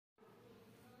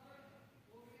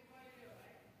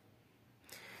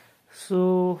So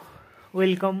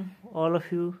welcome all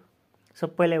of you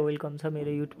सबैलाई welcome छ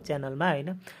मेरो युट्युब च्यानलमा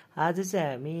हैन। आज चाहिँ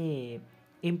हामी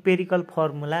इम्पेरिकल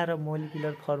फर्मुला र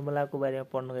मोलिकुलर फर्मुलाको बारेमा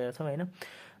पढ्न गएका छौं हैन।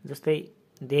 जस्तै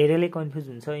धेरैले कन्फ्युज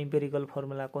हुन्छ इम्पेरिकल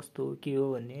फर्मुला कस्तो हो के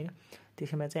हो भन्ने हैन।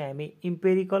 त्यसैमा चाहिँ हामी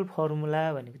इम्पेरिकल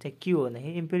फर्मुला भनेको चाहिँ के हो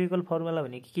भन्दाखेरि इम्पेरिकल फर्मुला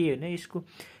भनेको के हो हैन, यसको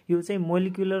यो चाहिँ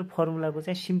मोलिकुलर फर्मुलाको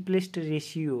चाहिँ सिम्पलेस्ट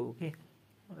रेशियो हो के।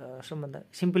 सबभन्दा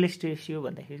सिम्पलेस्ट रेशियो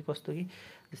भन्दाखेरि कस्तो कि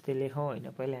जस्तै लेखौं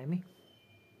हैन, पहिला हामी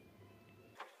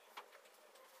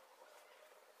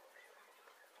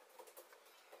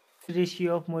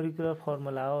रेशियो अफ मोलिकुलर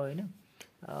फर्मुला हो हैन।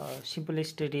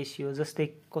 सिम्पलेस्ट रेशियो जस्तै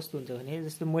कस्तो हुन्छ भने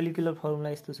जस्तै मोलिकुलर फर्मुला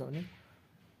यस्तो छ भने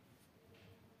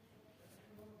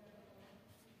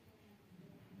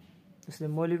जस्तै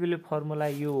मोलिकुलर फर्मुला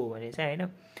यो हो भने चाहिँ हैन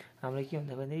हाम्रो के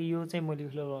हुन्छ भने यो चाहिँ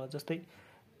मोलिकुलर जस्तै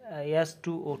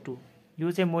H2O2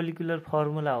 यो चाहिँ मोलिकुलर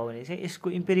फर्मुला हो भने चाहिँ यसको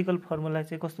इम्पेरिकल फर्मुला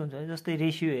चाहिँ कस्तो हुन्छ भने जस्तै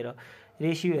रेशियो हेर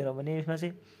भने यसमा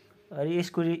चाहिँ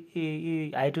यसको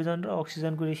हाइड्रोजन र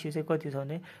अक्सिजनको रेशियो चाहिँ कति छ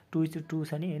भने 2:2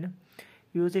 छ नि हैन।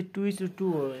 यो चाहिँ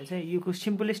 2:2 हो भने चाहिँ योको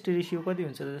सिम्पलेस्ट रेशियो कति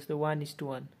हुन्छ जस्तै 1:1 यो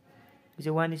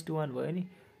चाहिँ 1:1 भयो नि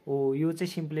हो। यो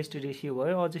चाहिँ सिम्पलेस्ट रेशियो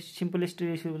भयो। अझै सिम्पलेस्ट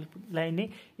रेशियोलाई नै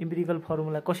इम्पेरिकल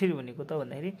फर्मुला कसरी भनेको त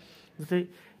भन्दाखेरि जस्तै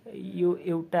यो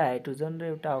एउटा हाइड्रोजन र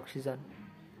एउटा अक्सिजन,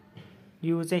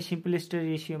 यो चाहिँ सिम्पलेस्ट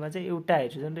रेशियोमा चाहिँ एउटा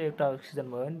हाइड्रोजन र एउटा अक्सिजन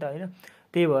भयो नि त हैन।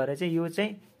 त्यही भएर चाहिँ यो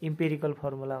चाहिँ इम्पेरिकल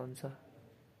फर्मुला हुन्छ।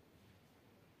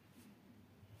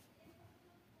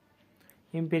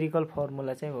 इम्पेरिकल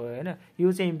फर्मुला चाहिँ भयो हैन।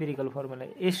 यो चाहिँ इम्पेरिकल फर्मुला,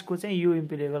 यसको चाहिँ यो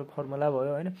इम्पेरिकल फर्मुला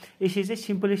भयो हैन। यसै चाहिँ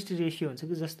सिम्पलेस्ट रेशियो हुन्छ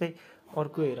कि जस्तै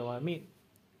अर्को हेरौँ हामी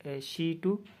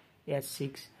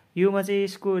C2H6 योमा चाहिँ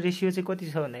यसको रेशियो चाहिँ कति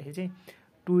छ भन्दाखेरि चाहिँ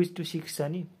 2:6 छ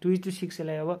नि। 2:6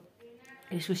 लाई अब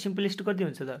यसको सिम्पलेस्ट कति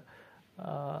हुन्छ त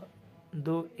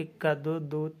 2 1 2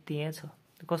 2 त्यहाँ छ।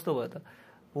 कस्तो भयो त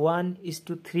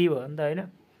 1:3 भयो नि त हैन।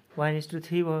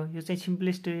 1:3 भयो। यो चाहिँ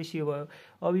सिम्पलेस्ट रेशियो भयो।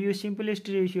 अब यो सिम्पलेस्ट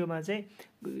रेशियोमा चाहिँ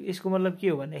यसको मतलब के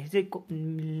हो भन्दाखेरि चाहिँ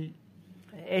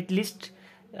एटलिस्ट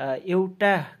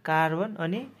एउटा कार्बन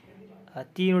अनि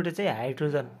 3वटा चाहिँ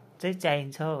हाइड्रोजन चाहिँ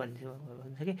चाहिन्छ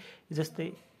भन्छ कि।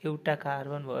 जस्तै एउटा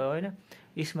कार्बन भयो हैन,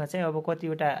 यसमा चाहिँ अब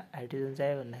कतिवटा हाइड्रोजन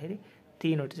चाहियो भन्दाखेरि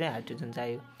 3वटा चाहिँ हाइड्रोजन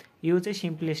चाहियो। यो चाहिँ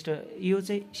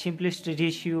सिम्पलेस्ट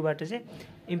रेशियोबाट चाहिँ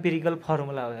इम्पेरिकल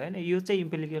फर्मुला भयो हैन। यो चाहिँ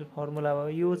इम्पेरिकल फर्मुला भयो।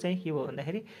 यो चाहिँ के भयो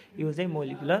भन्दाखेरि यो चाहिँ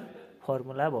मोलिकुलर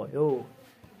फर्मुला भयो।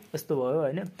 यस्तो भयो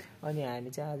हैन। अनि हामी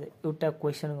चाहिँ आज एउटा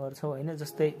क्वेशन गर्छौं हैन।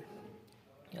 जस्तै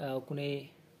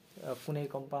कुनै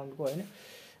कम्पाउन्डको हैन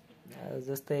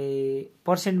जस्तै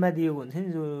पर्सेन्टमा दिएको हुन्छ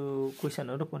नि जो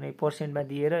क्वेशनहरु, कुनै पर्सेन्टमा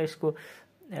दिएर यसको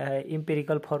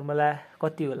इम्पेरिकल फर्मुला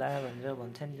कति होला भनेर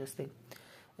भन्छ नि। जस्तै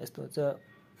यस्तो हुन्छ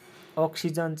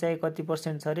अक्सिजन चाहिँ कति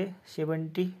पर्सेन्ट छ रे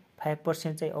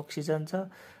 75% चाहिँ अक्सिजन छ,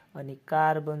 अनि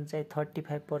कार्बन चाहिँ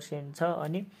 35% छ,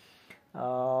 अनि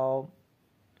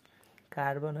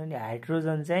कार्बन अनि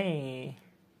हाइड्रोजन चाहिँ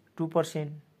 2%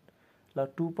 ल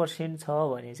 2% छ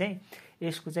भने चाहिँ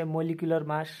यसको चाहिँ मोलिकुलर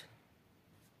मास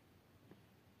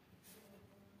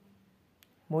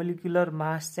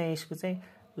चाहिँ यसको चाहिँ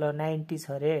ल 90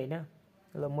 छ रे हैन।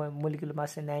 ल मोलिकुलर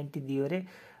मास चाहिँ 90 दियो रे।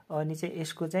 अनि चाहिँ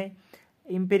यसको चाहिँ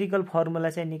इम्पेरिकल फर्मुला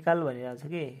चाहिँ निकाल भनिरहेको छ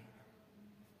के।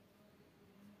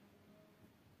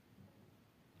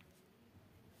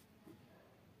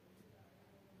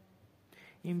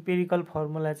 इम्पेरिकल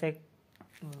फर्मुला चाहिँ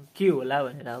के होला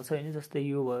भनेर आउँछ हैन। जस्तै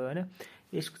यो भयो हैन।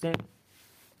 यसको चाहिँ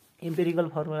इम्पेरिकल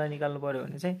फर्मुला निकाल्नु पर्यो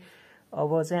भने चाहिँ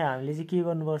अब चाहिँ हामीले चाहिँ के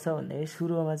गर्नुपर्छ भन्दाखेरि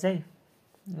सुरुमा चाहिँ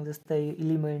जस्तै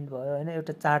एलिमेन्ट भयो हैन,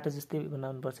 एउटा चार्ट जस्तै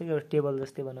बनाउनु पर्छ कि एउटा टेबल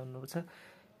जस्तै बनाउनु पर्छ।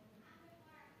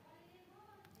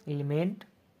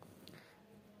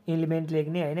 एलिमेन्ट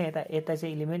लेख्ने हैन। यता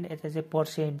चाहिँ एलिमेन्ट, यता चाहिँ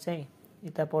पर्सेन्ट, चाहिँ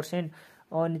यता पर्सेन्ट,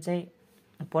 अनि चाहिँ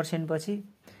पर्सेन्ट पछि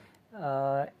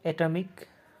एटमिक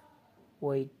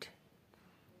वेट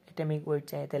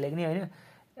चाहिँ यता लेख्ने हैन।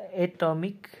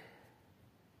 एटमिक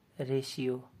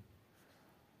रेशियो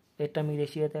यता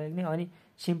लेख्ने, अनि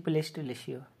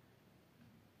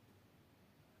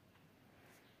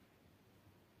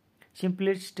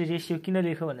सिम्पलेस्ट रेशियो किन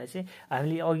लेख्यो भन्दा चाहिँ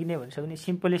हामीले अघि नै भनिसक्यो नि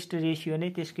सिम्पलेस्ट रेशियो नै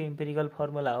त्यसको इम्पेरिकल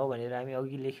फर्मुला हो भनेर हामी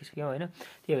अघि लेखिसक्यौं हैन।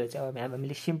 त्यही भएर चाहिँ अब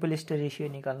हामीले सिम्पलेस्ट रेशियो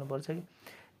निकाल्नु पर्छ कि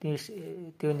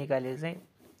त्यो निकालेर चाहिँ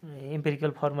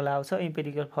इम्पेरिकल फर्मुला आउँछ।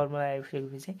 इम्पेरिकल फर्मुला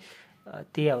आएपछि चाहिँ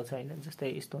त्यही आउँछ हैन।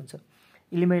 जस्तै यस्तो हुन्छ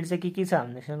एलिमेन्ट चाहिँ के छ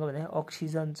हामीसँग भन्दा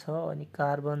अक्सिजन छ, अनि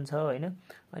कार्बन छ हैन,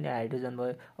 अनि हाइड्रोजन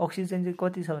भयो। अक्सिजन चाहिँ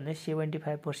कति छ भने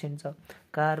 75% छ,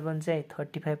 कार्बन चाहिँ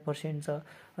 35% छ,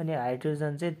 अनि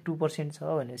हाइड्रोजन चाहिँ 2% छ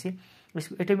भनेपछि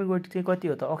यसको एटमिक वेट चाहिँ कति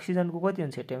हो त? अक्सिजनको कति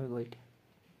हुन्छ एटमिक वेट?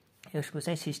 यसको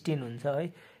चाहिँ 16 हुन्छ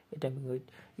है। एटमिक वेट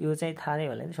यो चाहिँ थाहा नै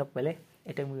होला नि सबैलाई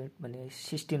एटमिक वेट भने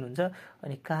 16 हुन्छ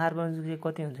अनि कार्बनको चाहिँ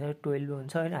कति हुन्छ 12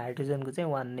 हुन्छ हैन हाइड्रोजनको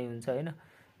चाहिँ 1 नै हुन्छ हैन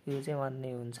यो चाहिँ 1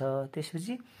 नै हुन्छ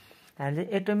त्यसपछि हामीले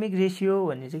एटमिक रेशियो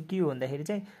भन्ने चाहिँ के हो भन्दाखेरि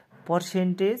चाहिँ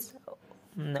पर्सेन्टेज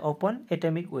अपन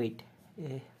एटमिक वेट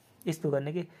यस्तो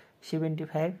गर्ने के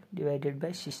 75 डिवाइडेड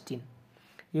बाइ 16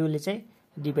 योले चाहिँ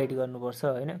डिभाइड गर्नुपर्छ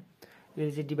हैन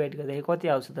योले चाहिँ डिभाइड गर्दाखेरि कति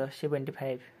आउँछ त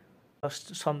 75 प्लस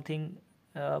समथिङ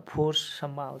 4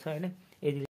 सम्म आउँछ हैन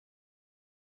यदि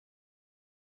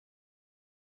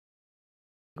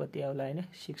कति आउला हैन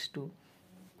 62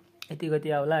 यति कति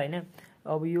आउला हैन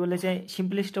अब योले चाहिँ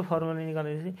सिम्पलेस्ट फर्मुला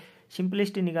निकाल्दा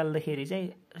सिम्पलेस्ट निकाल्दाखेरि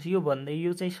चाहिँ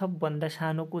यो चाहिँ सबभन्दा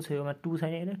सानो को छ योमा 2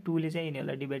 छैन हैन 2 ले चाहिँ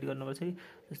यिनीहरुलाई डिभाइड गर्नुपर्छ कि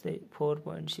जस्तै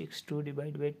 4.62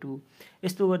 डिभाइड बाइ 2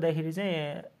 यस्तो गर्दाखेरि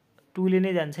चाहिँ 2 ले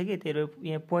नै जान्छ कि तेरो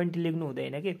यहाँ पोइन्ट लेख्नु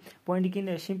हुँदैन कि पोइन्ट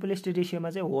किन सिम्पलेस्ट रेशियोमा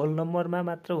चाहिँ होल नम्बरमा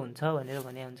मात्र हुन्छ भनेर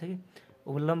भने हुन्छ कि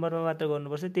होल नम्बरमा मात्र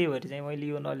गर्नुपर्छ त्यही भएर चाहिँ मैले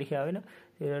यो नलेखे हैन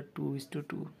तेरो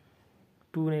 2:2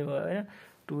 2 नै भयो हैन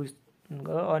 2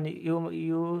 गयो अनि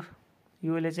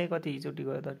योले चाहिँ कति चोटी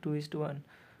गयो त 2:1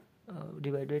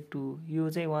 डिभाइड बाइ 2 यो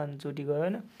चाहिँ 1 चोटी गयो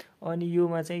हैन अनि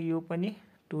योमा चाहिँ यो पनि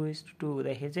 2:2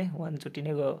 हुँदाखेरि चाहिँ 1 चोटी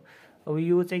नै गयो अब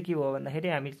यो चाहिँ के भयो भन्दाखेरि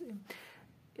हामी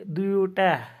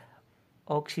दुईवटा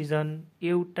अक्सिजन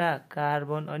एउटा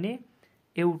कार्बन अनि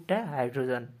एउटा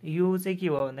हाइड्रोजन यो चाहिँ के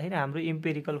भयो भन्दाखेरि हाम्रो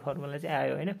एम्पिरिकल फर्मुला चाहिँ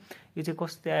आयो हैन यो चाहिँ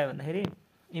कस्तो आयो भन्दाखेरि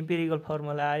एम्पिरिकल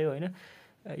फर्मुला आयो हैन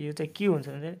यो चाहिँ के हुन्छ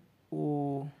भने ओ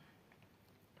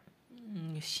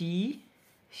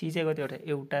सी चाहिँ कतिवटा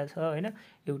एउटा छ हैन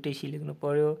एउटै सी लेख्नु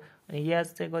पर्यो अनि एच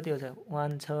चाहिँ कति हुन्छ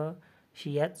 1 छ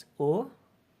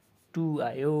CHO2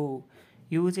 आयो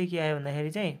यो चाहिँ के आयो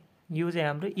भन्दाखेरि चाहिँ यो चाहिँ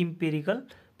हाम्रो एम्पिरिकल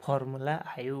फर्मुला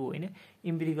आयो हैन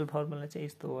एम्पिरिकल फर्मुला चाहिँ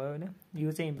यस्तो भयो हैन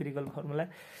यो चाहिँ एम्पिरिकल फर्मुला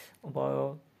भयो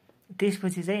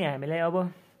त्यसपछि चाहिँ हामीलाई अब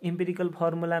एम्पिरिकल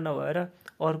फर्मुला नभएर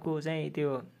अर्को चाहिँ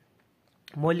त्यो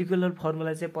मोलिकुलर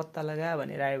फर्मुला चाहिँ पत्ता लगा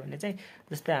भनेर आयो भने चाहिँ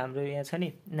जस्तै हाम्रो यहाँ छ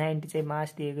नि 90 चाहिँ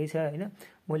मास दिएकै छ हैन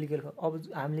मोलिकुलर अब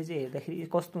हामीले चाहिँ हेर्दाखेरि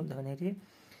कस्तो हुन्छ भन्दाखेरि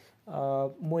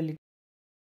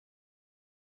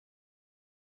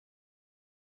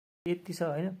यति छ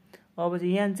हैन अब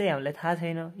चाहिँ यहाँ चाहिँ हामीलाई थाहा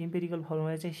छैन एम्पिरिकल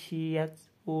फर्मुला चाहिँ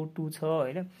CHO2 छ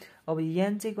हैन अब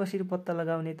यहाँ चाहिँ कसरी पत्ता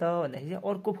लगाउने त भन्दाखेरि चाहिँ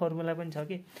अर्को फर्मुला पनि छ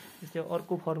के जस्तै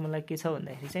अर्को फर्मुला के छ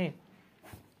भन्दाखेरि चाहिँ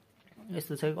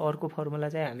यस्तो छ अर्को फर्मुला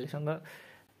चाहिँ हामीसँग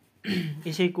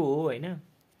यसैको हो हैन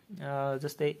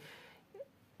जस्तै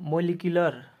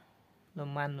मोलिकुलर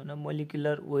मान्नु न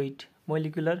मोलिकुलर वेट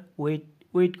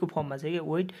को फर्ममा चाहिँ के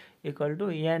weight equal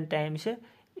to n times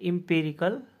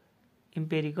empirical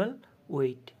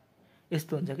weight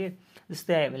यस्तो हुन्छ के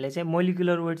जस्तै हामीलाई चाहिँ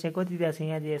मोलिकुलर वेट चाहिँ कति दिएको छ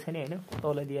यहाँ दिएको छ नि हैन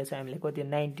तल दिएको छ हामीलाई कति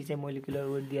 90 चाहिँ मोलिकुलर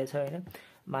वेट दिएको छ हैन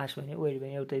मास भने वेट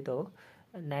भने एउटै त हो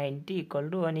 90 इक्वल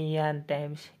टु अनि n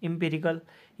टाइम्स एम्पिरिकल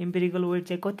वेट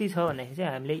चाहिँ कति छ भन्दाखेरि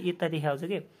चाहिँ हामीले यता देखाउँछ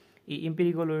के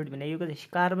एम्पिरिकल वेट भने यो कति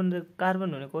कार्बन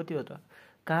भनेको कति हो त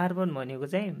कार्बन भनेको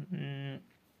चाहिँ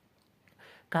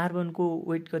कार्बनको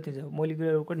वेट कति छ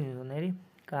मोलिकुलर वेट कति हुन्छ भन्दाखेरि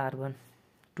कार्बन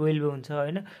 12 हुन्छ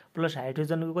हैन प्लस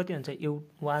हाइड्रोजनको कति हुन्छ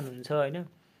 1 हुन्छ हैन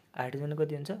हाइड्रोजनको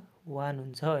कति हुन्छ 1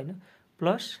 हुन्छ हैन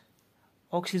प्लस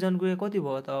अक्सिजनको कति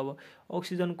भयो त अब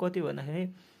अक्सिजन कति भन्दाखेरि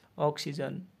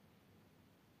अक्सिजन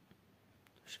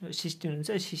 16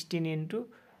 हुन्छ 16 इन्टु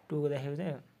 2 गर्दाखेरि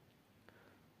चाहिँ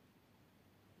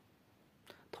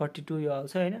 32 यो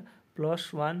आउँछ हैन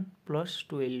प्लस 1 प्लस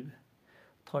 12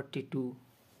 32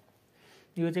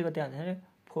 यो चाहिँ कति आउँछ भने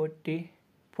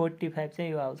 45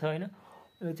 चाहिँ यो आउँछ हैन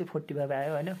यो चाहिँ 45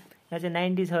 आयो हैन यहाँ चाहिँ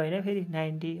 90 छ हैन फेरि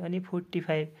 90 अनि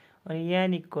 45 अनि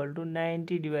n equal to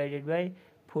 90 divided by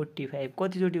 45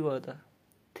 कति चोटी गयो त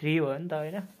 3 भयो नि त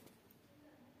हैन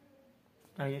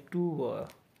अहिले 2 भयो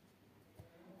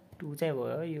 2 चाहिँ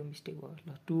भयो यो मिस्टेक भयो ल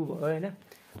 2 भयो हैन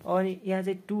अनि यहाँ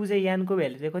चाहिँ 2 चाहिँ n को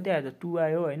भ्यालु चाहिँ कति आयो त 2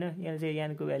 आयो हैन यहाँ चाहिँ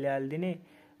n को भ्यालु हाल्दिने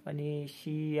अनि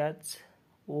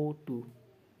CHO2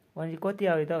 अनि कति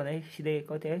आयो त भन्दा सिधै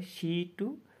कति आयो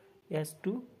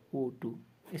C2H2O2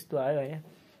 यस्तो आयो हैन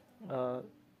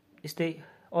यस्तै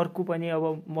अर्को पनि अब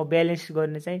म ब्यालेन्स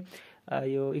गर्ने चाहिँ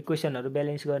यो इक्वेसनहरु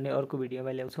ब्यालेन्स गर्ने अर्को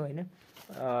भिडियोमा ल्याउँछु हैन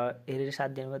हेरेर साथ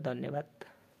दिनुभयो धन्यवाद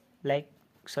लाइक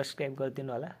सब्स्क्राइब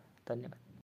गरिदिनु होला धन्यवाद।